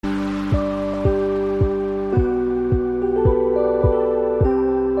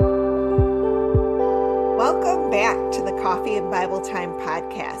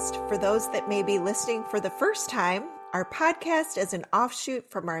those that may be listening for the first time, our podcast is an offshoot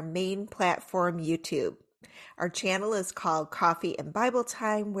from our main platform, YouTube. Our channel is called Coffee and Bible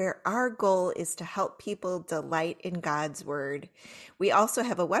Time, where our goal is to help people delight in God's Word. We also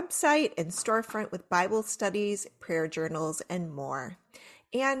have a website and storefront with Bible studies, prayer journals, and more.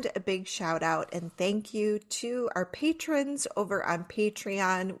 And a big shout out and thank you to our patrons over on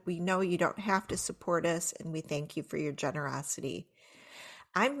Patreon. We know you don't have to support us, and we thank you for your generosity.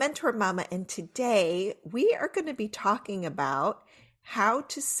 I'm Mentor Mama, and today we are going to be talking about how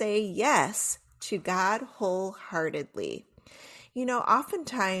to say yes to God wholeheartedly. You know,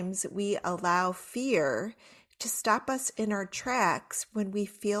 oftentimes we allow fear to stop us in our tracks when we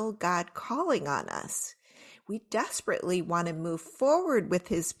feel God calling on us. We desperately want to move forward with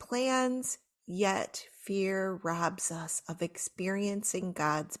His plans, yet fear robs us of experiencing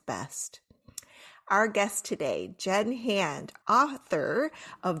God's best. Our guest today, Jen Hand, author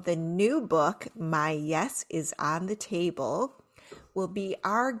of the new book, My Yes is on the Table, will be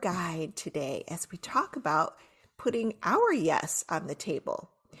our guide today as we talk about putting our yes on the table.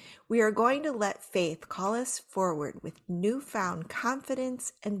 We are going to let faith call us forward with newfound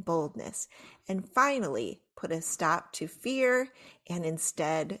confidence and boldness, and finally put a stop to fear and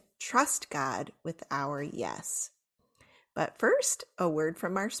instead trust God with our yes. But first, a word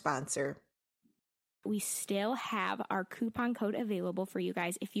from our sponsor. We still have our coupon code available for you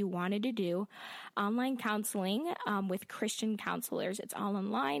guys if you wanted to do online counseling with Christian counselors. It's all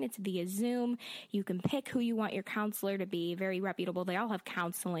online. It's via Zoom. You can pick who you want your counselor to be. Very reputable. They all have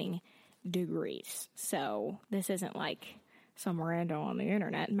counseling degrees. So this isn't like some rando on the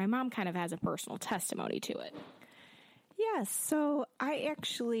internet. And my mom kind of has a personal testimony to it. Yes, so I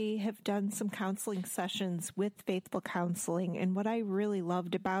actually have done some counseling sessions with Faithful Counseling, and what I really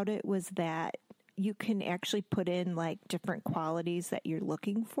loved about it was that you can actually put in like different qualities that you're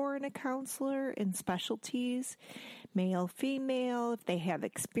looking for in a counselor and specialties, male, female, if they have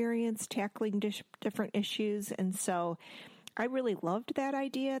experience tackling different issues. And so I really loved that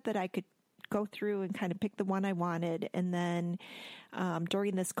idea that I could go through and kind of pick the one I wanted. And then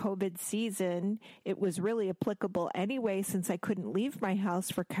during this COVID season, it was really applicable anyway, since I couldn't leave my house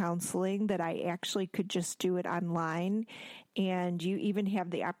for counseling, that I actually could just do it online. And you even have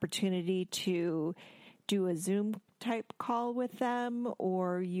the opportunity to do a Zoom type call with them,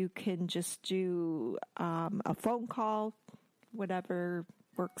 or you can just do a phone call, whatever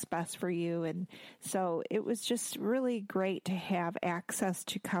works best for you. And so it was just really great to have access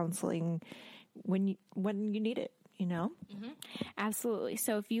to counseling when you need it, you know? Mm-hmm. Absolutely.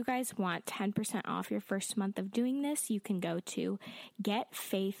 So if you guys want 10% off your first month of doing this, you can go to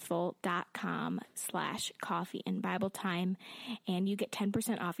getfaithful.com/coffee and Bible time, and you get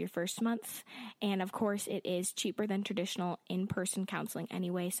 10% off your first month. And of course, it is cheaper than traditional in-person counseling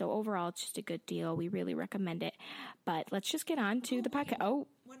anyway. So overall, it's just a good deal. We really recommend it. But let's just get on to the podcast. Oh,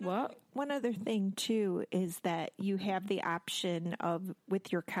 what? One other thing, too, is that you have the option of,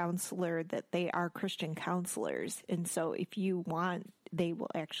 with your counselor, that they are Christian counselors. And so if you want, they will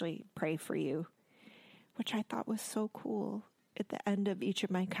actually pray for you, which I thought was so cool. At the end of each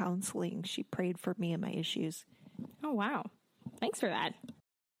of my counseling, she prayed for me and my issues. Oh, wow. Thanks for that.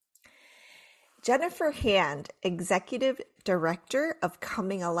 Jennifer Hand, Executive Director of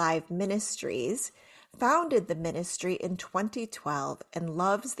Coming Alive Ministries, founded the ministry in 2012 and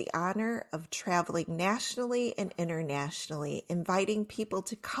loves the honor of traveling nationally and internationally, inviting people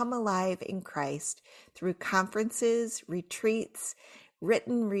to come alive in Christ through conferences, retreats,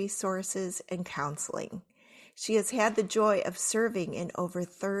 written resources, and counseling. She has had the joy of serving in over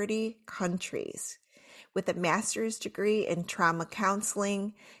 30 countries. With a master's degree in trauma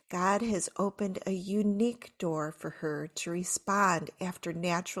counseling, God has opened a unique door for her to respond after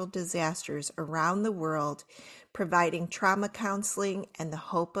natural disasters around the world, providing trauma counseling and the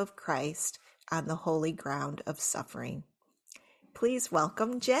hope of Christ on the holy ground of suffering. Please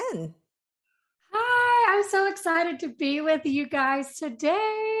welcome Jen. Hi, I'm so excited to be with you guys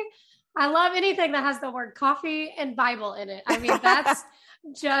today. I love anything that has the word coffee and Bible in it. I mean, that's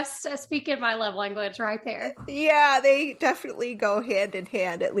just speaking my love language right there. Yeah, they definitely go hand in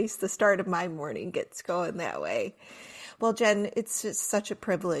hand. At least the start of my morning gets going that way. Well, Jen, it's just such a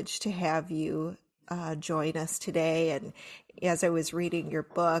privilege to have you join us today. And as I was reading your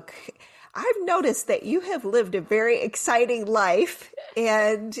book, I've noticed that you have lived a very exciting life.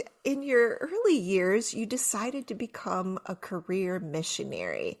 And in your early years, you decided to become a career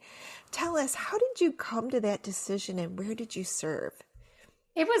missionary. Tell us, how did you come to that decision and where did you serve?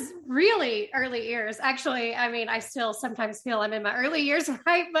 It was really early years. Actually, I mean, I still sometimes feel I'm in my early years,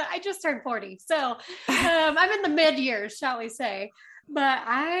 right? But I just turned 40. So I'm in the mid years, shall we say. But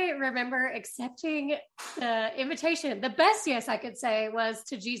I remember accepting the invitation. The best yes I could say was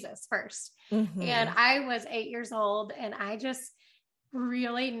to Jesus first. Mm-hmm. And I was 8 years old, and I just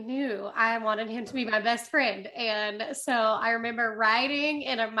really knew I wanted him to be my best friend. And so I remember writing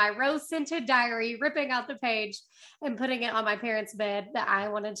in my rose scented diary, ripping out the page and putting it on my parents' bed that I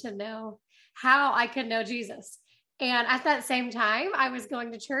wanted to know how I could know Jesus. And at that same time, I was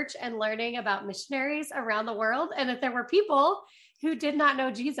going to church and learning about missionaries around the world, and that there were people who did not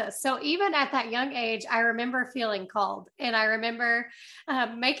know Jesus. So even at that young age, I remember feeling called. And I remember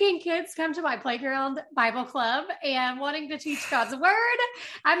making kids come to my playground Bible club and wanting to teach God's word.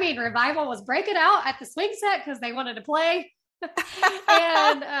 I mean, revival was breaking out at the swing set because they wanted to play.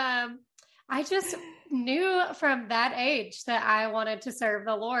 And I just knew from that age that I wanted to serve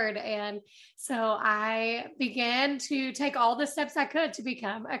the Lord. And so I began to take all the steps I could to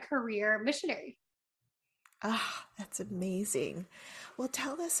become a career missionary. Ah, that's amazing. Well,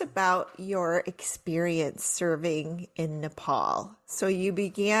 tell us about your experience serving in Nepal. So you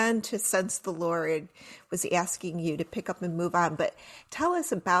began to sense the Lord was asking you to pick up and move on, but tell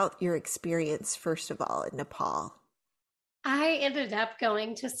us about your experience, first of all, in Nepal. I ended up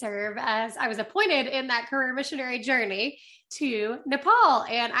going to serve as I was appointed in that career missionary journey to Nepal.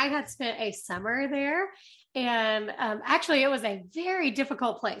 And I had spent a summer there. And actually, it was a very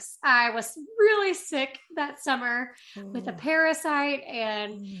difficult place. I was really sick that summer with a parasite.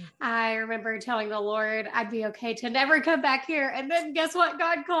 And I remember telling the Lord I'd be okay to never come back here. And then guess what?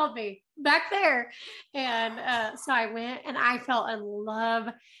 God called me back there. And so I went, and I fell in love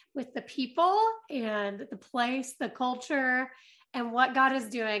with the people and the place, the culture, and what God is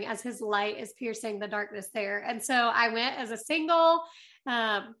doing as his light is piercing the darkness there. And so I went as a single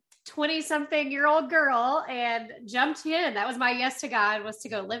 20-something-year-old girl and jumped in. That was my yes to God, was to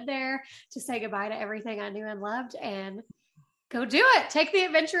go live there, to say goodbye to everything I knew and loved, and go do it. Take the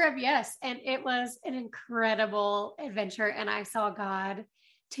adventure of yes. And it was an incredible adventure. And I saw God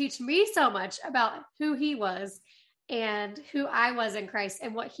teach me so much about who he was and who I was in Christ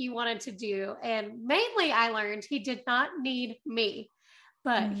and what he wanted to do. And mainly I learned he did not need me,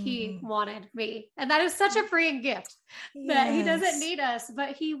 but he wanted me. And that is such a freeing gift that he doesn't need us,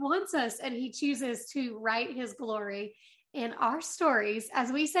 but he wants us, and he chooses to write his glory in our stories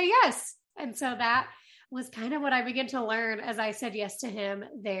as we say yes. And so that was kind of what I began to learn as I said yes to him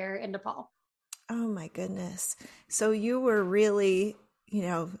there in Nepal. Oh my goodness. So you were really,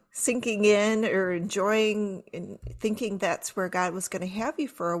 sinking in or enjoying and thinking that's where God was going to have you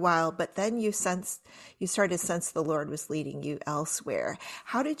for a while, but then you started to sense the Lord was leading you elsewhere.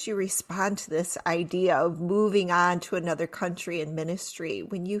 How did you respond to this idea of moving on to another country in ministry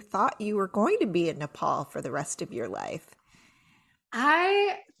when you thought you were going to be in Nepal for the rest of your life?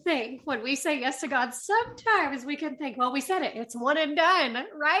 I think when we say yes to God, sometimes we can think, well, we said it, it's one and done,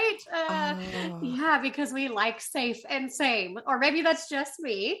 right? Yeah, because we like safe and same, or maybe that's just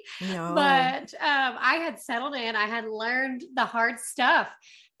me. No. But I had settled in, I had learned the hard stuff,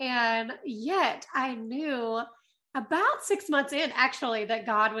 and yet I knew about 6 months in, actually, that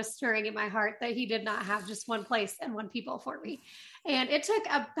God was stirring in my heart that he did not have just one place and one people for me. And it took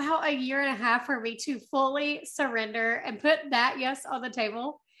about a year and a half for me to fully surrender and put that yes on the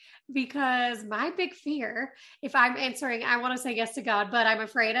table, because my big fear, if I'm answering, I want to say yes to God, but I'm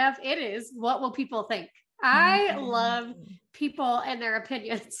afraid of, it is, what will people think? I love people and their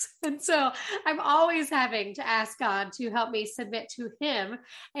opinions. And so I'm always having to ask God to help me submit to him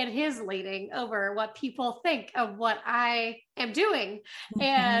and his leading over what people think of what I am doing,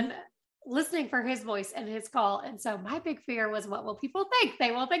 and listening for his voice and his call. And so my big fear was, what will people think? They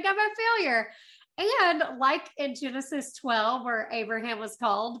will think I'm a failure. And like in Genesis 12, where Abraham was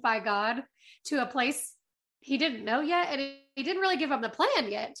called by God to a place he didn't know yet, and he didn't really give him the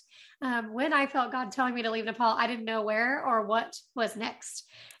plan yet. When I felt God telling me to leave Nepal, I didn't know where or what was next.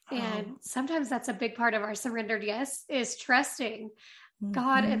 And sometimes that's a big part of our surrendered yes, is trusting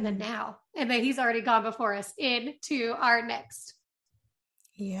God in the now, and that he's already gone before us into our next.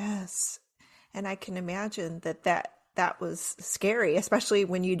 Yes. And I can imagine that was scary, especially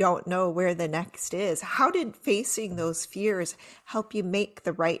when you don't know where the next is. How did facing those fears help you make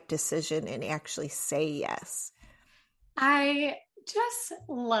the right decision and actually say yes? I just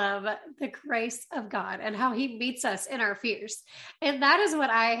love the grace of God and how he meets us in our fears. And that is what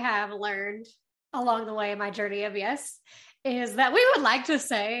I have learned along the way in my journey of yes, is that we would like to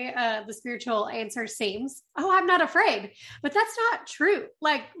say the spiritual answer seems, oh, I'm not afraid, but that's not true.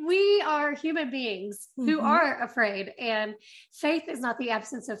 Like, we are human beings who are afraid, and faith is not the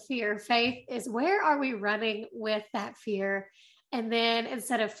absence of fear. Faith is, where are we running with that fear? And then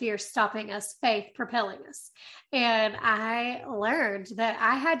instead of fear stopping us, faith propelling us. And I learned that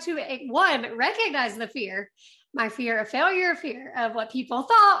I had to, one, recognize the fear, my fear of failure, fear of what people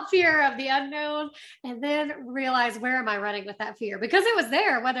thought, fear of the unknown, and then realize, where am I running with that fear? Because it was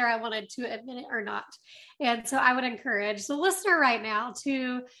there, whether I wanted to admit it or not. And so I would encourage the listener right now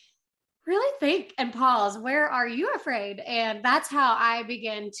to really think and pause. Where are you afraid? And that's how I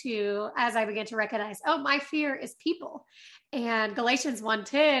began to, as I began to recognize, oh, my fear is people. And Galatians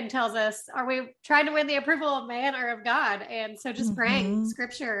 1:10 tells us, are we trying to win the approval of man or of God? And so just praying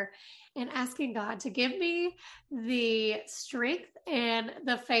scripture and asking God to give me the strength and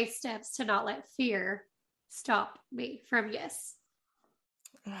the faith steps to not let fear stop me from yes.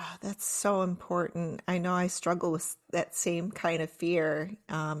 Oh, that's so important. I know I struggle with that same kind of fear.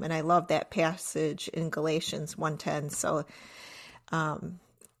 And I love that passage in Galatians 1:10. So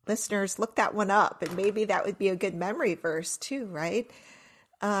listeners, look that one up, and maybe that would be a good memory verse too, right?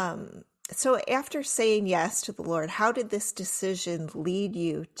 So after saying yes to the Lord, how did this decision lead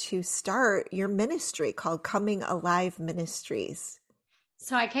you to start your ministry called Coming Alive Ministries?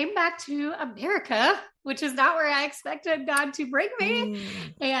 So I came back to America, which is not where I expected God to bring me.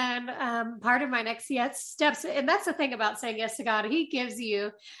 And part of my next yes steps, and that's the thing about saying yes to God, he gives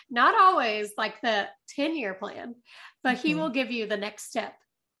you not always like the 10-year plan, but he will give you the next step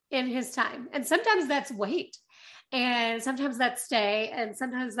in his time. And sometimes that's wait. And sometimes that's stay, and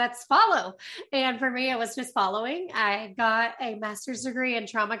sometimes that's follow. And for me, it was just following. I got a master's degree in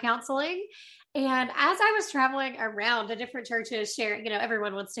trauma counseling. And as I was traveling around to different churches, sharing,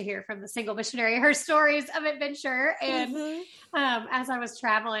 everyone wants to hear from the single missionary, her stories of adventure. And as I was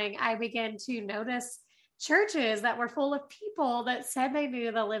traveling, I began to notice churches that were full of people that said they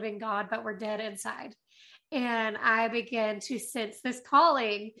knew the living God, but were dead inside. And I began to sense this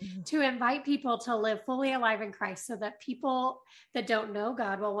calling to invite people to live fully alive in Christ, so that people that don't know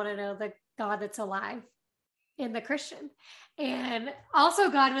God will want to know the God that's alive in the Christian. And also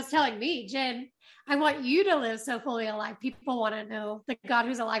God was telling me, Jen, I want you to live so fully alive. People want to know the God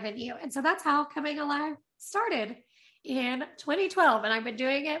who's alive in you. And so that's how Coming Alive started in 2012. And I've been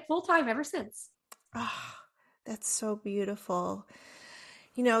doing it full time ever since. Oh, that's so beautiful.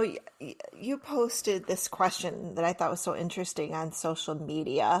 You posted this question that I thought was so interesting on social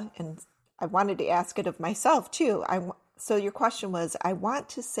media, and I wanted to ask it of myself too. So your question was, I want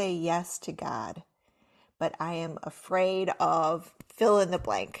to say yes to God, but I am afraid of fill in the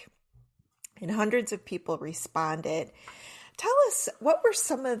blank. And hundreds of people responded. Tell us, what were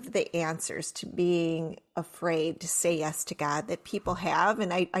some of the answers to being afraid to say yes to God that people have?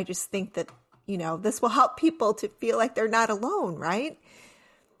 And I just think that, this will help people to feel like they're not alone, right?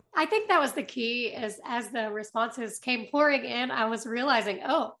 I think that was the key, is as the responses came pouring in, I was realizing,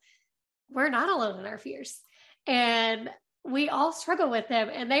 oh, we're not alone in our fears. And we all struggle with them.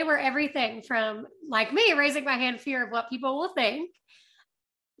 And they were everything from, like me, raising my hand, fear of what people will think,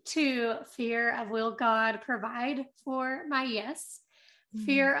 to fear of, will God provide for my yes,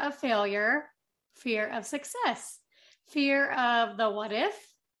 fear of failure, fear of success, fear of the what if,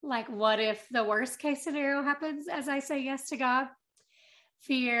 like what if the worst case scenario happens as I say yes to God,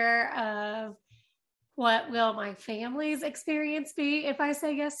 fear of what will my family's experience be if I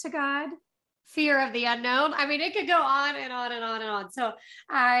say yes to God, fear of the unknown. I mean, it could go on and on and on and on. So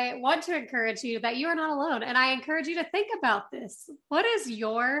I want to encourage you that you are not alone. And I encourage you to think about this. What is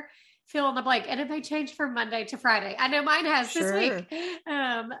your fill in the blank? And it may change from Monday to Friday. I know mine has this week.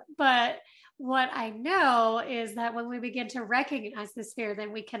 But what I know is that when we begin to recognize this fear,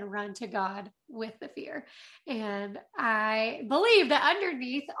 then we can run to God with the fear. And I believe that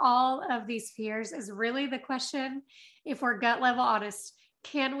underneath all of these fears is really the question, if we're gut level honest,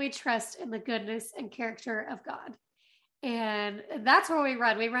 can we trust in the goodness and character of God? And that's where we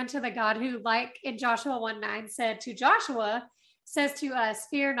run. We run to the God who, like in Joshua 1:9 said to Joshua, says to us,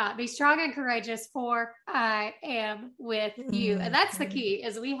 fear not, be strong and courageous, for I am with you. And that's the key,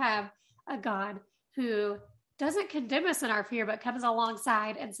 is we have a God who doesn't condemn us in our fear, but comes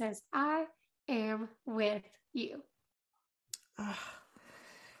alongside and says, I am with you.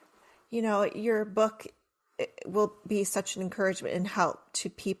 Your book will be such an encouragement and help to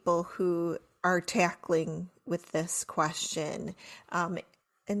people who are tackling with this question.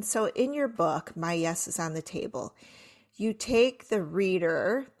 And so in your book, My Yes is on the Table, you take the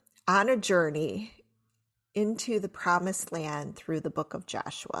reader on a journey into the promised land through the book of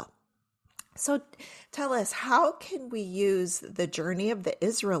Joshua. So tell us, how can we use the journey of the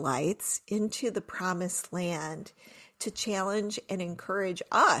Israelites into the promised land to challenge and encourage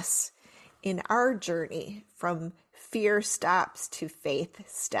us in our journey from fear stops to faith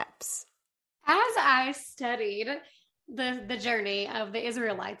steps? As I studied the journey of the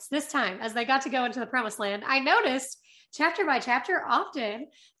Israelites this time as they got to go into the promised land, I noticed chapter by chapter often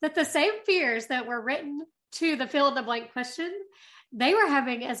that the same fears that were written to the fill in the blank question, they were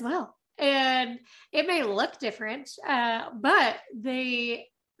having as well. And it may look different, but the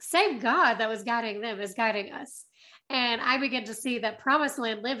same God that was guiding them is guiding us. And I begin to see that promised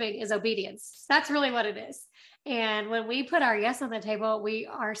land living is obedience. That's really what it is. And when we put our yes on the table, we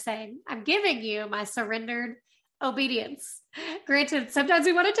are saying, I'm giving you my surrendered obedience. Granted, sometimes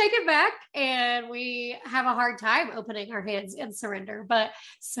we want to take it back and we have a hard time opening our hands in surrender, but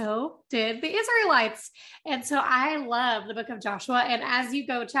so did the Israelites. And so I love the book of Joshua. And as you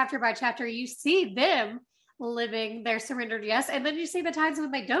go chapter by chapter, you see them living their surrendered yes. And then you see the times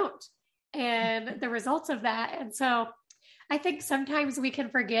when they don't and the results of that. And so I think sometimes we can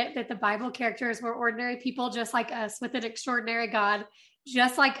forget that the Bible characters were ordinary people just like us with an extraordinary God,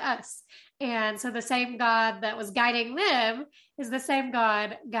 just like us. And so the same God that was guiding them is the same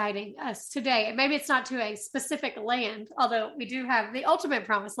God guiding us today. And maybe it's not to a specific land, although we do have the ultimate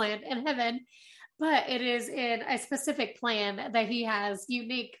promised land in heaven, but it is in a specific plan that he has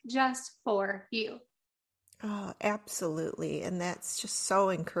unique just for you. Oh, absolutely. And that's just so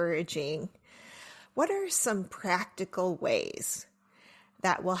encouraging. What are some practical ways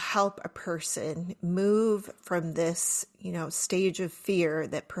that will help a person move from this, stage of fear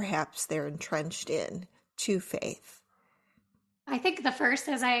that perhaps they're entrenched in to faith? I think the first,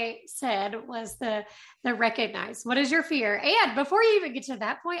 as I said, was the recognize. What is your fear? And before you even get to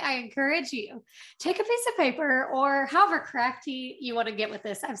that point, I encourage you, take a piece of paper or however crafty you want to get with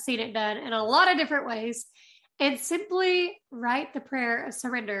this. I've seen it done in a lot of different ways. And simply write the prayer of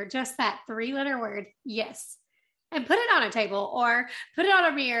surrender, just that 3-letter word, yes. And put it on a table or put it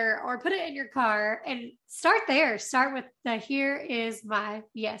on a mirror or put it in your car and start there. Start with the here is my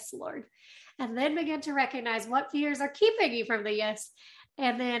yes, Lord. And then begin to recognize what fears are keeping you from the yes.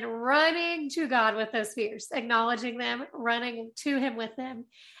 And then running to God with those fears, acknowledging them, running to him with them.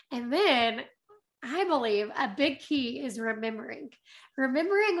 And then I believe a big key is remembering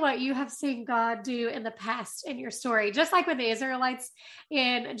what you have seen God do in the past in your story. Just like with the Israelites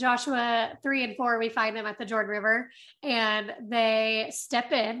in Joshua 3 and 4, we find them at the Jordan River and they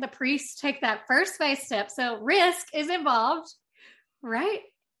step in. The priests take that first faith step. So risk is involved, right?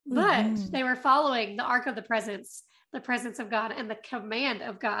 But they were following the ark of the presence of God and the command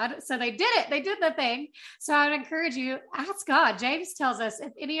of God. So they did it. They did the thing. So I would encourage you, ask God. James tells us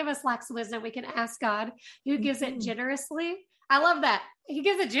if any of us lacks wisdom, we can ask God who gives it generously. I love that. He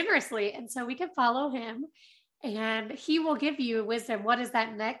gives it generously. And so we can follow him and he will give you wisdom. What is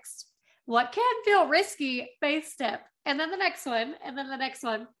that next? What can feel risky faith step? And then the next one, and then the next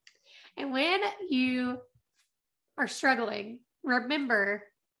one. And when you are struggling, remember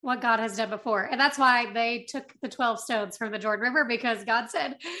what God has done before. And that's why they took the 12 stones from the Jordan River, because God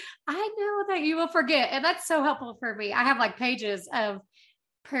said, I know that you will forget. And that's so helpful for me. I have like pages of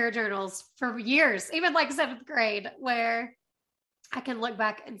prayer journals for years, even like 7th grade, where I can look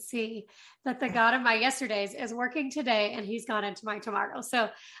back and see that the God of my yesterdays is working today and he's gone into my tomorrow. So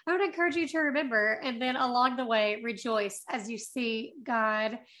I would encourage you to remember, and then along the way, rejoice as you see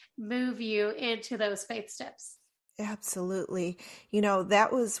God move you into those faith steps. Absolutely. That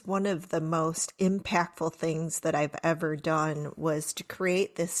was one of the most impactful things that I've ever done, was to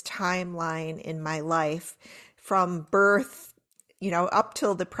create this timeline in my life from birth, up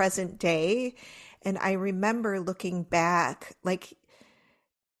till the present day. And I remember looking back,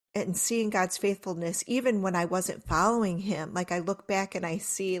 and seeing God's faithfulness, even when I wasn't following him. I look back and I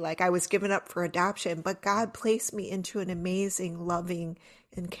see, I was given up for adoption, but God placed me into an amazing, loving,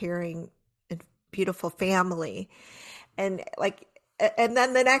 and caring and beautiful family. And and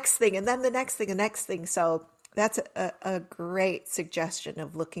then the next thing, and then the next thing, and next thing. So that's a great suggestion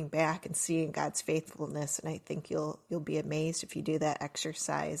of looking back and seeing God's faithfulness. And I think you'll be amazed if you do that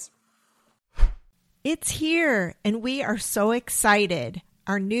exercise. It's here, and we are so excited.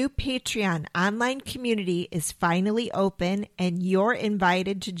 Our new Patreon online community is finally open, and you're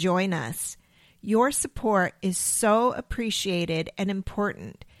invited to join us. Your support is so appreciated and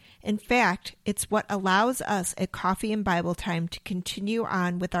important. In fact, it's what allows us at Coffee and Bible Time to continue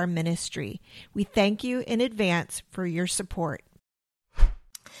on with our ministry. We thank you in advance for your support.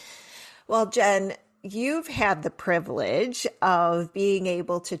 Well, Jen, you've had the privilege of being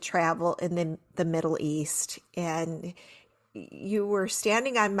able to travel in the Middle East, and you were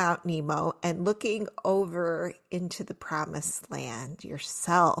standing on Mount Nebo and looking over into the promised land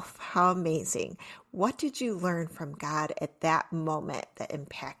yourself. How amazing. What did you learn from God at that moment that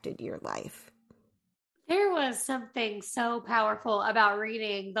impacted your life? There was something so powerful about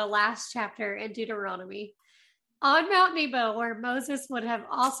reading the last chapter in Deuteronomy. on Mount Nebo, where Moses would have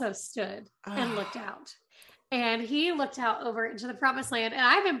also stood and looked out. And he looked out over into the promised land. And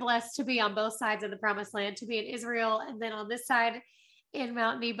I've been blessed to be on both sides of the promised land, to be in Israel and then on this side in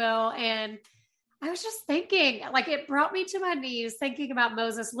Mount Nebo. And I was just thinking, like, it brought me to my knees thinking about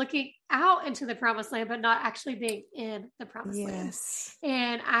Moses looking out into the promised land, but not actually being in the promised land.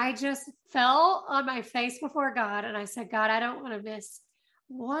 And I just fell on my face before God. And I said, God, I don't want to miss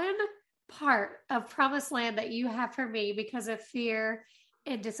one part of promised land that you have for me because of fear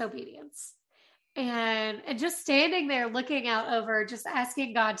and disobedience. And just standing there looking out over, just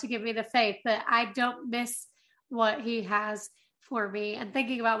asking God to give me the faith that I don't miss what he has for me, and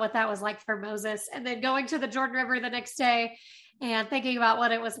thinking about what that was like for Moses, and then going to the Jordan River the next day and thinking about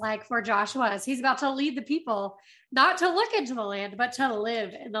what it was like for Joshua as he's about to lead the people, not to look into the land, but to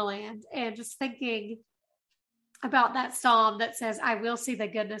live in the land. And just thinking about that psalm that says, I will see the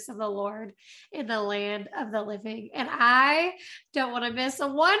goodness of the Lord in the land of the living. And I don't want to miss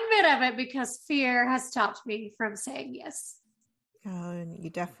one bit of it because fear has stopped me from saying yes. Oh, you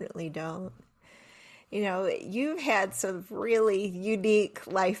definitely don't. You know, you've had some really unique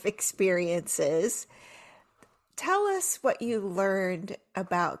life experiences. Tell us what you learned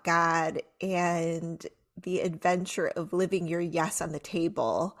about God and the adventure of living your yes on the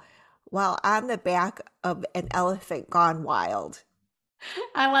table while on the back of an elephant gone wild.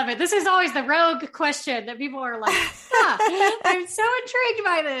 I love it. This is always the rogue question that people are like, I'm so intrigued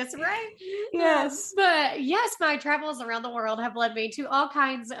by this, right? Yes. But yes, my travels around the world have led me to all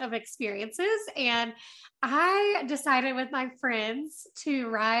kinds of experiences. And I decided with my friends to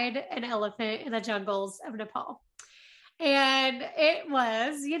ride an elephant in the jungles of Nepal. And it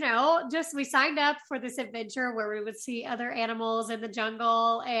was, just we signed up for this adventure where we would see other animals in the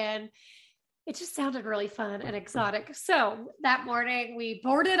jungle, and it just sounded really fun and exotic. So that morning we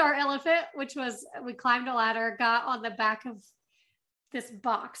boarded our elephant, we climbed a ladder, got on the back of this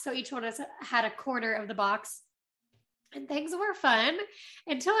box. So each one of us had a corner of the box, and things were fun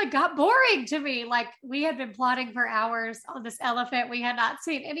until it got boring to me. Like, we had been plotting for hours on this elephant. We had not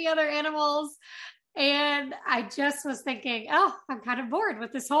seen any other animals. And I just was thinking, I'm kind of bored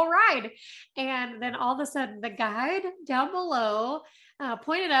with this whole ride. And then all of a sudden the guide down below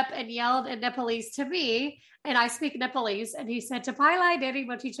pointed up and yelled in Nepalese to me, and I speak Nepalese, and he said, "Tapailai deri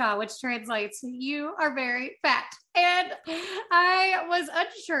moticha," which translates, "You are very fat." And I was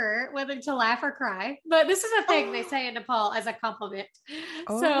unsure whether to laugh or cry, but this is a thing they say in Nepal as a compliment.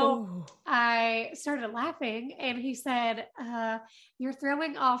 So I started laughing, and he said, "You're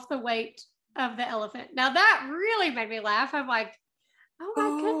throwing off the weight of the elephant." Now that really made me laugh. I'm like, oh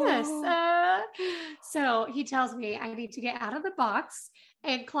my goodness. So he tells me I need to get out of the box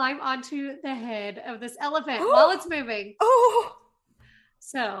and climb onto the head of this elephant while it's moving.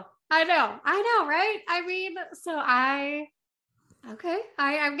 So I know, right? I mean, so I'm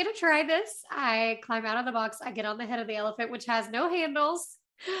going to try this. I climb out of the box. I get on the head of the elephant, which has no handles,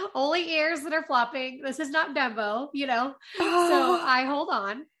 only ears that are flopping. This is not Dumbo, So I hold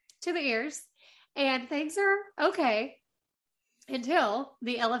on to the ears, and things are okay until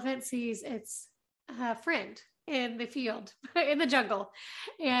the elephant sees its friend in the field, in the jungle,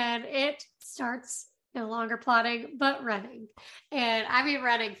 and it starts no longer plotting, but running. And I mean,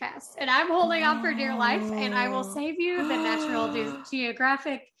 running fast. And I'm holding on for dear life, and I will save you the National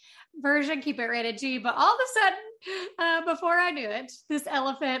Geographic version, keep it rated G. But all of a sudden, before I knew it, this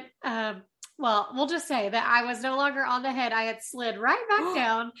elephant, we'll just say that I was no longer on the head. I had slid right back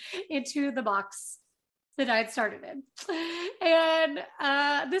down into the box that I had started in.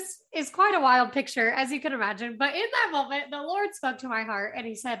 And this is quite a wild picture, as you can imagine. But in that moment, the Lord spoke to my heart, and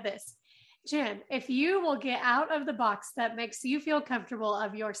he said this, "Jen, if you will get out of the box that makes you feel comfortable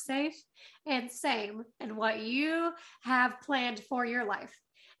of your safe and same and what you have planned for your life,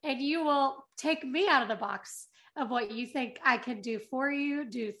 and you will take me out of the box of what you think I can do for you,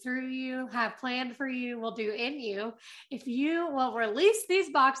 do through you, have planned for you, will do in you. If you will release these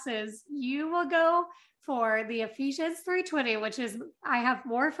boxes, you will go for the Ephesians 3:20, which is, I have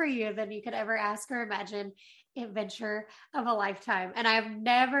more for you than you could ever ask or imagine, adventure of a lifetime." And I've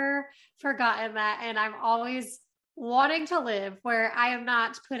never forgotten that. And I'm always wanting to live where I am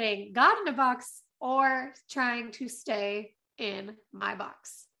not putting God in a box or trying to stay in my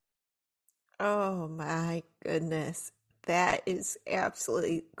box. Oh my goodness. That is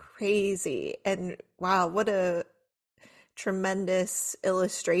absolutely crazy. And wow, what a tremendous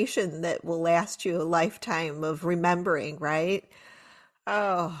illustration that will last you a lifetime of remembering, right?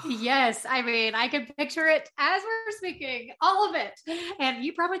 Oh, yes. I mean, I can picture it as we're speaking, all of it. And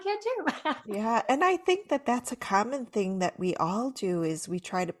you probably can too. yeah. And I think that that's a common thing that we all do, is we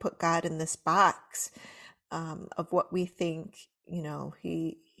try to put God in this box. of what we think,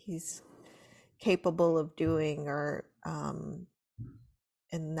 he's capable of doing, or and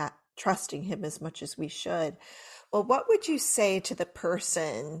not trusting him as much as we should. Well, what would you say to the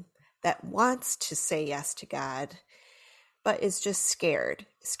person that wants to say yes to God, but is just scared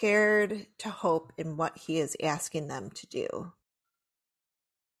to hope in what he is asking them to do?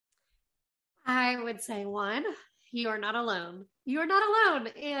 I would say, one, you are not alone. You are not alone.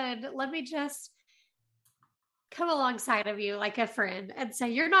 And let me just come alongside of you like a friend and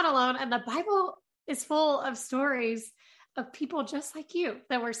say, you're not alone. And the Bible is full of stories of people just like you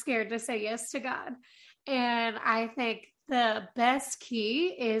that were scared to say yes to God. And I think the best key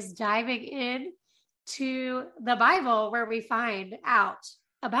is diving in to the Bible, where we find out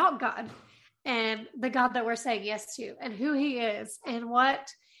about God and the God that we're saying yes to, and who he is, and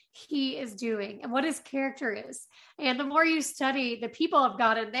what he is doing, and what his character is. And the more you study the people of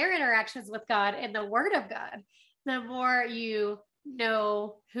God and their interactions with God and the word of God, the more you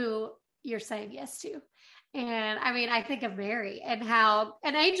know who you're saying yes to. And I mean, I think of Mary and how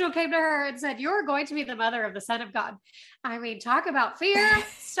an angel came to her and said, "You're going to be the mother of the Son of God." I mean, talk about fear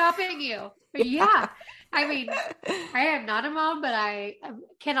stopping you. Yeah. I mean, I am not a mom, but I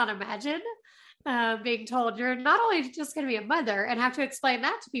cannot imagine being told you're not only just going to be a mother and have to explain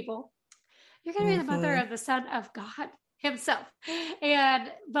that to people, you're going to be the mother of the Son of God himself.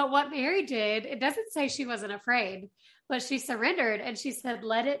 But what Mary did, it doesn't say she wasn't afraid, but she surrendered and she said,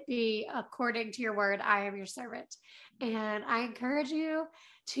 "Let it be according to your word. I am your servant." And I encourage you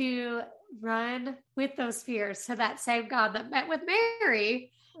to run with those fears to that same God that met with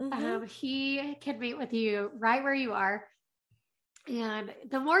Mary. He can meet with you right where you are. And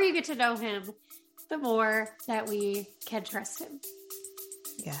the more you get to know him, the more that we can trust him.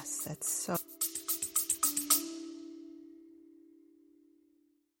 Yes, that's so.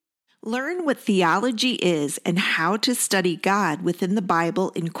 Learn what theology is and how to study God within the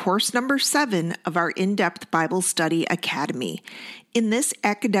Bible in course number 7 of our In-Depth Bible Study Academy. In this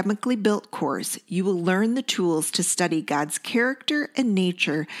academically built course, you will learn the tools to study God's character and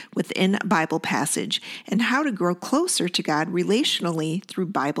nature within a Bible passage and how to grow closer to God relationally through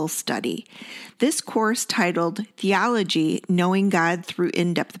Bible study. This course, titled Theology, Knowing God Through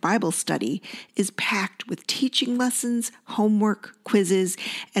In-Depth Bible Study, is packed with teaching lessons, homework, quizzes,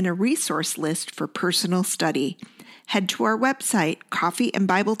 and a resource list for personal study. Head to our website,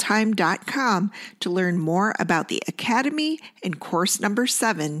 coffeeandbibletime.com, to learn more about the Academy and course number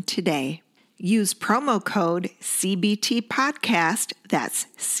 7 today. Use promo code CBT Podcast, that's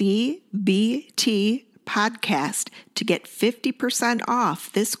CBT Podcast, to get 50%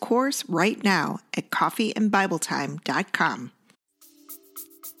 off this course right now at coffeeandbibletime.com.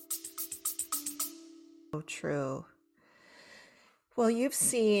 So true. Well, you've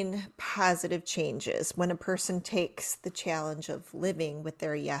seen positive changes when a person takes the challenge of living with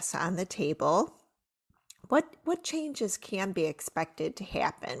their yes on the table. What changes can be expected to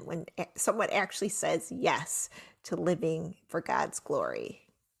happen when someone actually says yes to living for God's glory?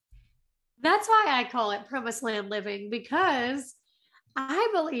 That's why I call it promised land living, because I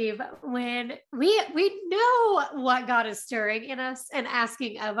believe when we know what God is stirring in us and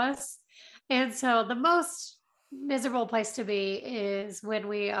asking of us. And so the most miserable place to be is when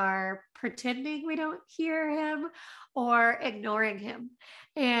we are pretending we don't hear him or ignoring him.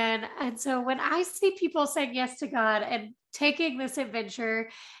 And so when I see people saying yes to God and taking this adventure,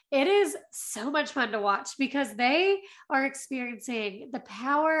 it is so much fun to watch, because they are experiencing the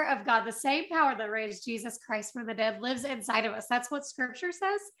power of God. The same power that raised Jesus Christ from the dead lives inside of us. That's what scripture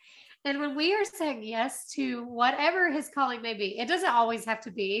says. And when we are saying yes to whatever his calling may be, it doesn't always have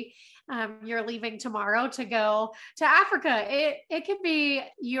to be you're leaving tomorrow to go to Africa. It can be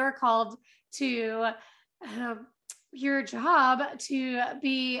you're called to your job to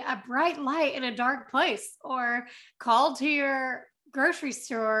be a bright light in a dark place, or called to your grocery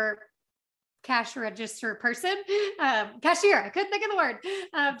store cash register person, cashier, I couldn't think of the word,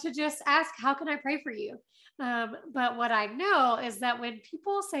 to just ask, "How can I pray for you?" But what I know is that when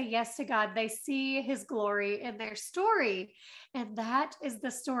people say yes to God, they see his glory in their story. And that is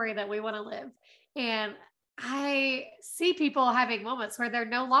the story that we want to live. And I see people having moments where they're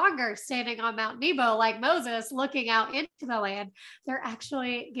no longer standing on Mount Nebo like Moses looking out into the land. They're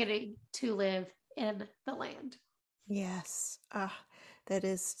actually getting to live in the land. Yes. That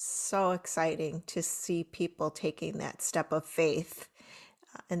is so exciting to see people taking that step of faith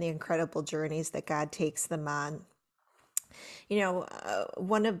and the incredible journeys that God takes them on.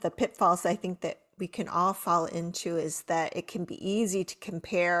 One of the pitfalls I think that we can all fall into is that it can be easy to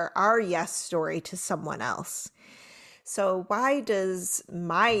compare our yes story to someone else. So why does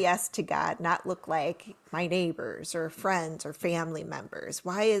my yes to God not look like my neighbors or friends or family members?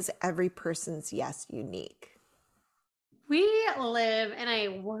 Why is every person's yes unique? We live in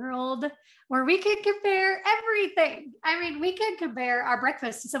a world where we can compare everything. I mean, we can compare our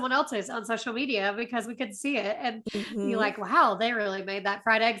breakfast to someone else's on social media because we can see it and be Mm-hmm. like, wow, they really made that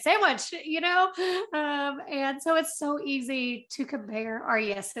fried egg sandwich, And so it's so easy to compare our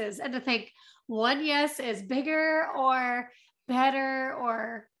yeses and to think one yes is bigger or better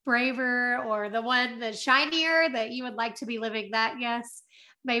or braver or the one that's shinier that you would like to be living that yes.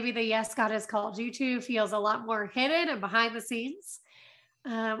 Maybe the yes God has called you to feels a lot more hidden and behind the scenes.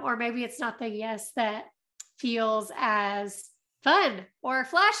 Or maybe it's not the yes that feels as fun or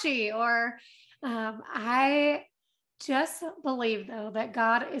flashy. Or I just believe, though, that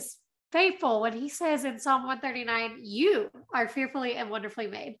God is faithful when he says in Psalm 139, you are fearfully and wonderfully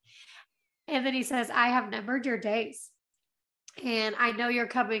made. And then he says, I have numbered your days and I know your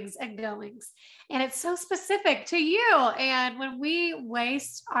comings and goings. And it's so specific to you. And when we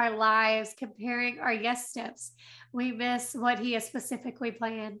waste our lives comparing our yes steps, we miss what he has specifically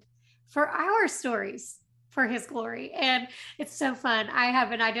planned for our stories for his glory. And it's so fun. I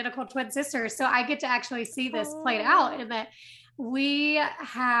have an identical twin sister, so I get to actually see this played out in that we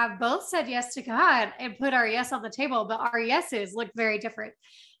have both said yes to God and put our yes on the table, but our yeses look very different.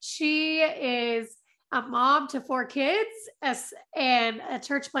 She is a mom to 4 kids and a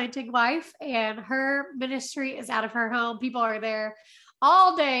church planting wife, and her ministry is out of her home. People are there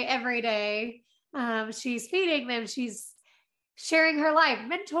all day, every day. She's feeding them. She's sharing her life,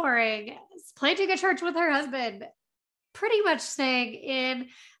 mentoring, planting a church with her husband, pretty much staying in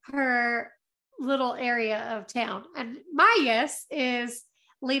her little area of town. And my yes is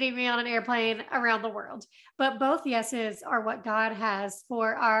leading me on an airplane around the world. But both yeses are what God has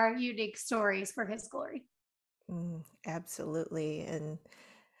for our unique stories for his glory. Absolutely. And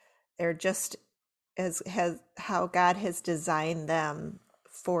they're just as how God has designed them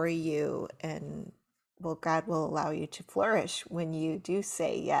for you. And well, God will allow you to flourish when you do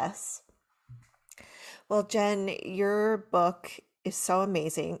say yes. Well, Jen, your book is so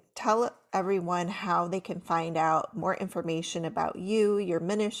amazing. Tell everyone how they can find out more information about you, your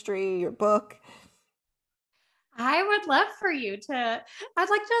ministry, your book. I would love for you to, I'd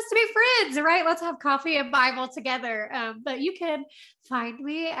like us to be friends, right? Let's have coffee and Bible together. But you can find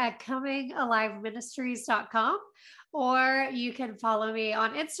me at comingaliveministries.com, or you can follow me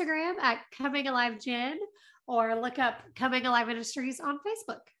on Instagram at comingalivejen, or look up Coming Alive Ministries on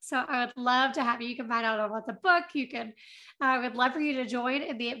Facebook. So I would love to have you. You can find out about the book. I would love for you to join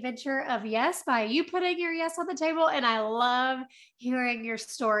in the adventure of yes by you putting your yes on the table. And I love hearing your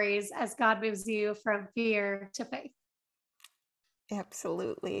stories as God moves you from fear to faith.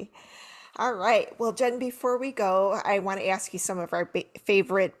 Absolutely. All right. Well, Jen, before we go, I want to ask you some of our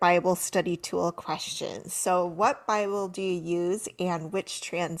favorite Bible study tool questions. So, what Bible do you use and which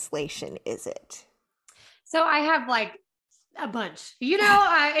translation is it? So I have like a bunch,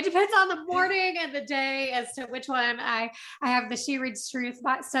 it depends on the morning and the day as to which one. I have the She Reads Truth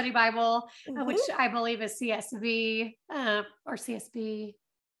study Bible, which I believe is CSV or CSB.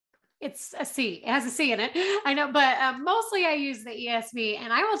 It's a C. It has a C in it. I know, but mostly I use the ESV.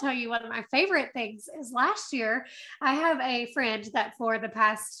 And I will tell you one of my favorite things is last year, I have a friend that for the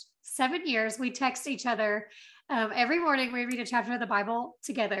past 7 years, we text each other. Every morning we read a chapter of the Bible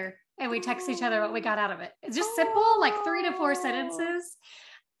together and we text each other what we got out of it. It's just simple, like 3 to 4 sentences.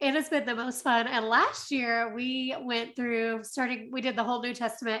 It has been the most fun. And last year we went through we did the whole New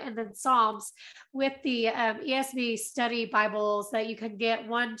Testament and then Psalms with the ESV study Bibles that you can get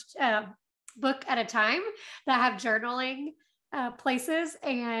one book at a time that have journaling places.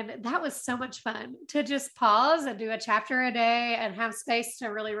 And that was so much fun to just pause and do a chapter a day and have space to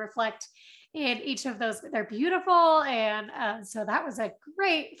really reflect in each of those. They're beautiful. And so that was a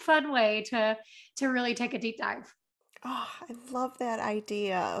great, fun way to really take a deep dive. Oh, I love that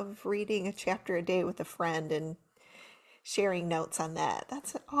idea of reading a chapter a day with a friend and sharing notes on that.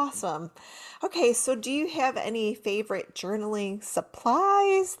 That's awesome. Okay, so do you have any favorite journaling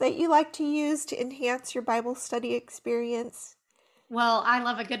supplies that you like to use to enhance your Bible study experience? Well, I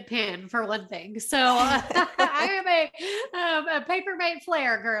love a good pen for one thing. So I am a Papermate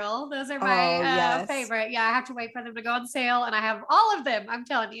Flare girl. Those are my favorite. Yeah, I have to wait for them to go on sale and I have all of them, I'm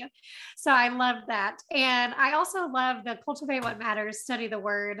telling you. So I love that. And I also love the Cultivate What Matters, Study the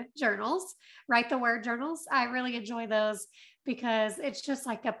Word journals, Write the Word journals. I really enjoy those because it's just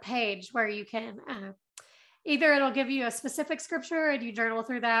like a page where you can either it'll give you a specific scripture and you journal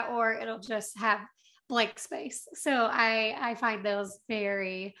through that, or it'll just have blank space. So I find those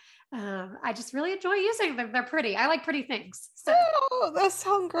very, I just really enjoy using them. They're pretty. I like pretty things. So. Oh, those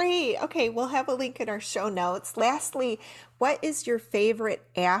sound great. Okay, we'll have a link in our show notes. Lastly, what is your favorite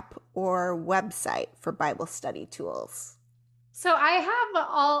app or website for Bible study tools? So I have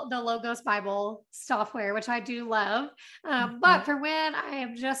all the Logos Bible software, which I do love. But for when I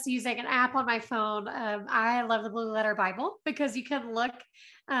am just using an app on my phone, I love the Blue Letter Bible because you can look,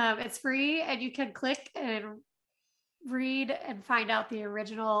 it's free and you can click and read and find out the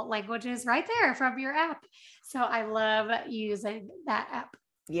original languages right there from your app. So I love using that app.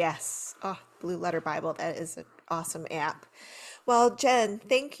 Yes. Oh, Blue Letter Bible. That is an awesome app. Well, Jen,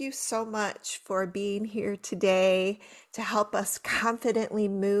 thank you so much for being here today to help us confidently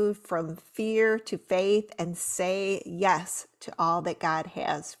move from fear to faith and say yes to all that God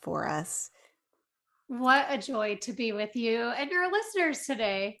has for us. What a joy to be with you and your listeners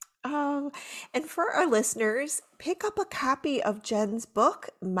today. Oh, and for our listeners, pick up a copy of Jen's book,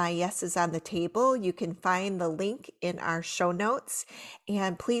 My Yes is on the Table. You can find the link in our show notes.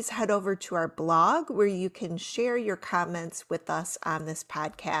 And please head over to our blog where you can share your comments with us on this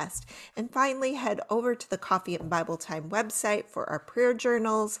podcast. And finally, head over to the Coffee and Bible Time website for our prayer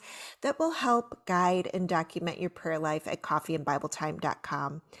journals that will help guide and document your prayer life at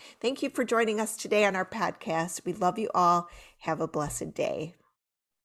coffeeandbibletime.com. Thank you for joining us today on our podcast. We love you all. Have a blessed day.